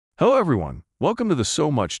Hello everyone, welcome to the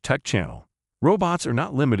SoMuchTech channel. Robots are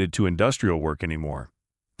not limited to industrial work anymore.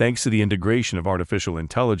 Thanks to the integration of artificial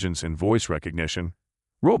intelligence and voice recognition,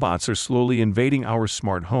 robots are slowly invading our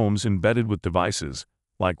smart homes embedded with devices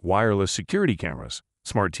like wireless security cameras,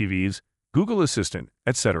 smart TVs, Google Assistant,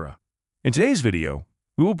 etc. In today's video,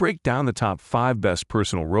 we will break down the top 5 best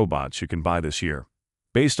personal robots you can buy this year,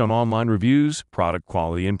 based on online reviews, product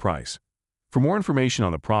quality, and price. For more information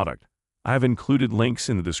on the product, I have included links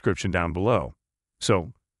in the description down below.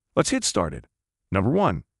 So, let's get started. Number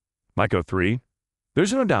 1. Miko 3.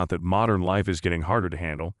 There's no doubt that modern life is getting harder to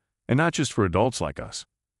handle, and not just for adults like us.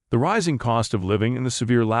 The rising cost of living and the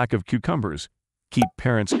severe lack of cucumbers keep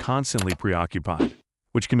parents constantly preoccupied,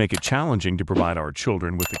 which can make it challenging to provide our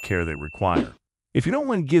children with the care they require. If you don't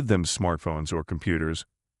want to give them smartphones or computers,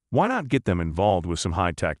 why not get them involved with some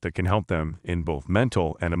high-tech that can help them in both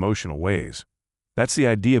mental and emotional ways? That's the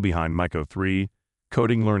idea behind Miko 3,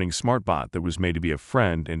 coding learning smartbot that was made to be a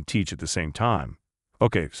friend and teach at the same time.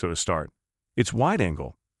 Okay, so to start, it's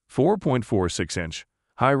wide-angle, 4.46-inch,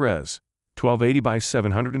 high-res, 1280 by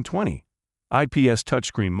 720. IPS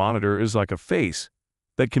touchscreen monitor is like a face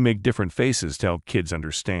that can make different faces to help kids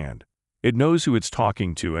understand. It knows who it's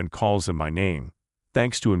talking to and calls them by name,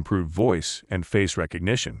 thanks to improved voice and face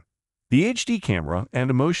recognition. The HD camera and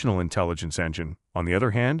emotional intelligence engine, on the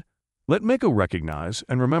other hand, let Miko recognize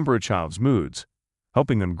and remember a child's moods,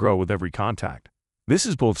 helping them grow with every contact. This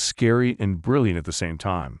is both scary and brilliant at the same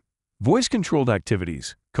time. Voice-controlled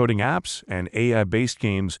activities, coding apps, and AI-based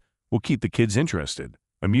games will keep the kids interested,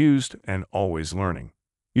 amused, and always learning.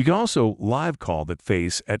 You can also live call that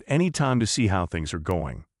face at any time to see how things are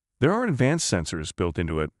going. There are advanced sensors built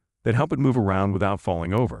into it that help it move around without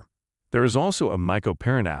falling over. There is also a Miko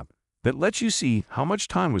Parent app that lets you see how much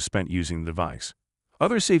time was spent using the device.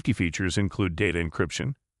 Other safety features include data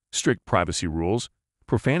encryption, strict privacy rules,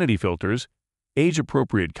 profanity filters,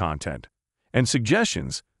 age-appropriate content, and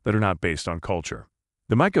suggestions that are not based on culture.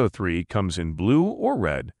 The Miko 3 comes in blue or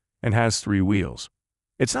red and has 3 wheels.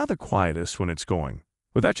 It's not the quietest when it's going,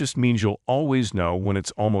 but that just means you'll always know when it's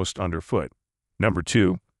almost underfoot. Number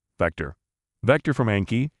 2. Vector. Vector from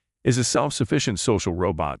Anki is a self-sufficient social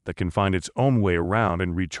robot that can find its own way around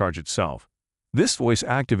and recharge itself. This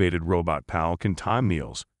voice-activated robot pal can time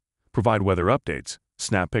meals, provide weather updates,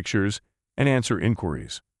 snap pictures, and answer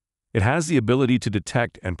inquiries. It has the ability to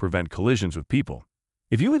detect and prevent collisions with people.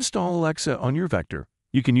 If you install Alexa on your Vector,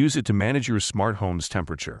 you can use it to manage your smart home's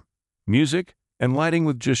temperature, music, and lighting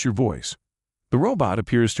with just your voice. The robot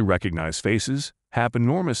appears to recognize faces, have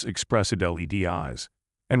enormous expressive LED eyes,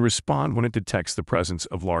 and respond when it detects the presence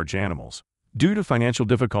of large animals. Due to financial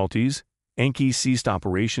difficulties, Anki ceased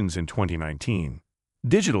operations in 2019.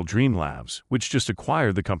 Digital Dream Labs, which just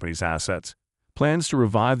acquired the company's assets, plans to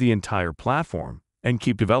revive the entire platform and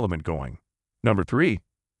keep development going. Number 3.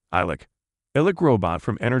 Eilik. Eilik robot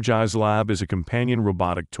from Energize Lab is a companion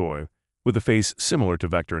robotic toy with a face similar to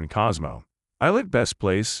Vector and Cosmo. Eilik's best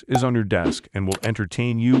place is on your desk and will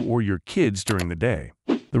entertain you or your kids during the day.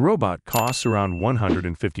 The robot costs around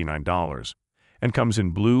 $159 and comes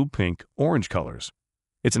in blue, pink, orange colors.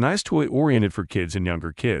 It's a nice toy oriented for kids and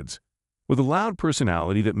younger kids, with a loud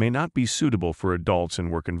personality that may not be suitable for adults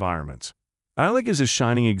in work environments. Eilik is a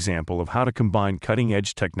shining example of how to combine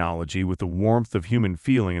cutting-edge technology with the warmth of human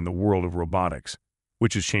feeling in the world of robotics,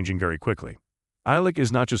 which is changing very quickly. Eilik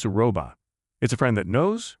is not just a robot. It's a friend that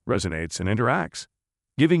knows, resonates, and interacts,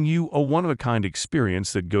 giving you a one-of-a-kind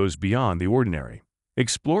experience that goes beyond the ordinary.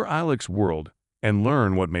 Explore Eilik's world and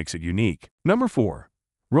learn what makes it unique. Number 4.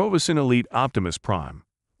 Robosen Elite Optimus Prime.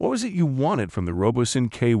 What was it you wanted from the Robosen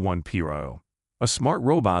K1 Pro? A smart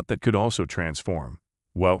robot that could also transform.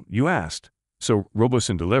 Well, you asked, so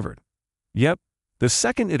Robosen delivered. Yep, the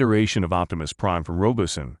second iteration of Optimus Prime from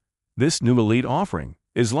Robosen, this new Elite offering,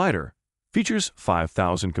 is lighter, features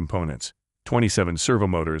 5,000 components, 27 servo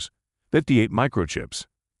motors, 58 microchips,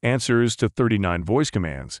 answers to 39 voice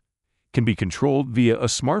commands, can be controlled via a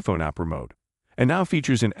smartphone app remote, and now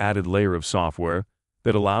features an added layer of software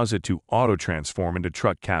that allows it to auto-transform into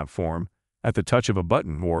truck cab form at the touch of a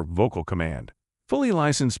button or vocal command. Fully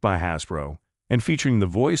licensed by Hasbro and featuring the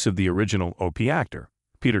voice of the original OP actor,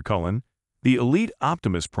 Peter Cullen, the Elite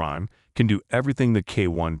Optimus Prime can do everything the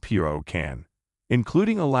K1 Pro can,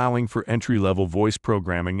 including allowing for entry-level voice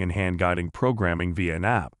programming and hand-guiding programming via an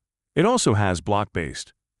app. It also has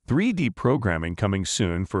block-based 3D programming coming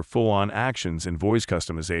soon for full-on actions and voice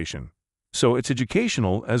customization. So it's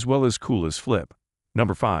educational as well as cool as flip.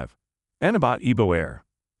 Number 5. Enabot EBO AIR.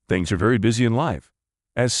 Things are very busy in life.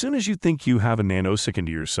 As soon as you think you have a nanosecond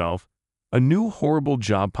to yourself, a new horrible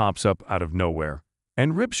job pops up out of nowhere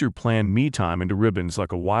and rips your planned me time into ribbons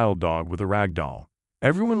like a wild dog with a rag doll.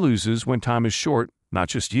 Everyone loses when time is short, not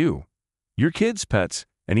just you. Your kids, pets,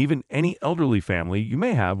 and even any elderly family you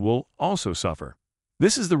may have will also suffer.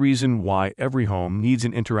 This is the reason why every home needs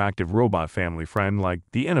an interactive robot family friend like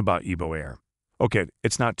the Enabot EBO AIR. Okay,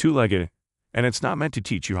 it's not two-legged, and it's not meant to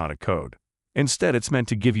teach you how to code. Instead, it's meant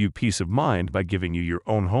to give you peace of mind by giving you your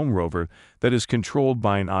own home rover that is controlled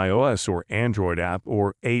by an iOS or Android app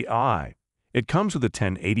or AI. It comes with a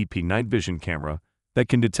 1080p night vision camera that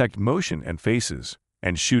can detect motion and faces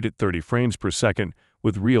and shoot at 30 frames per second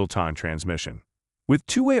with real-time transmission. With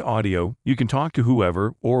two-way audio, you can talk to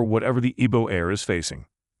whoever or whatever the EBO AIR is facing.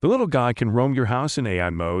 The little guy can roam your house in AI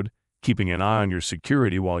mode, keeping an eye on your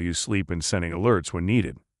security while you sleep and sending alerts when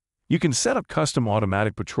needed. You can set up custom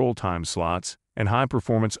automatic patrol time slots and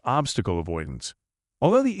high-performance obstacle avoidance.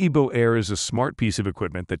 Although the EBO AIR is a smart piece of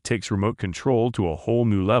equipment that takes remote control to a whole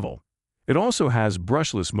new level, it also has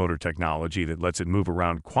brushless motor technology that lets it move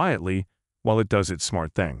around quietly while it does its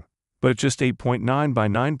smart thing. But at just 8.9 by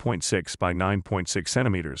 9.6 by 9.6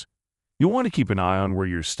 centimeters, you'll want to keep an eye on where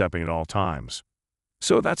you're stepping at all times.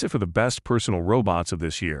 So that's it for the best personal robots of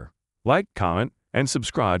this year. Like, comment, and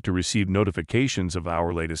subscribe to receive notifications of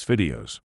our latest videos.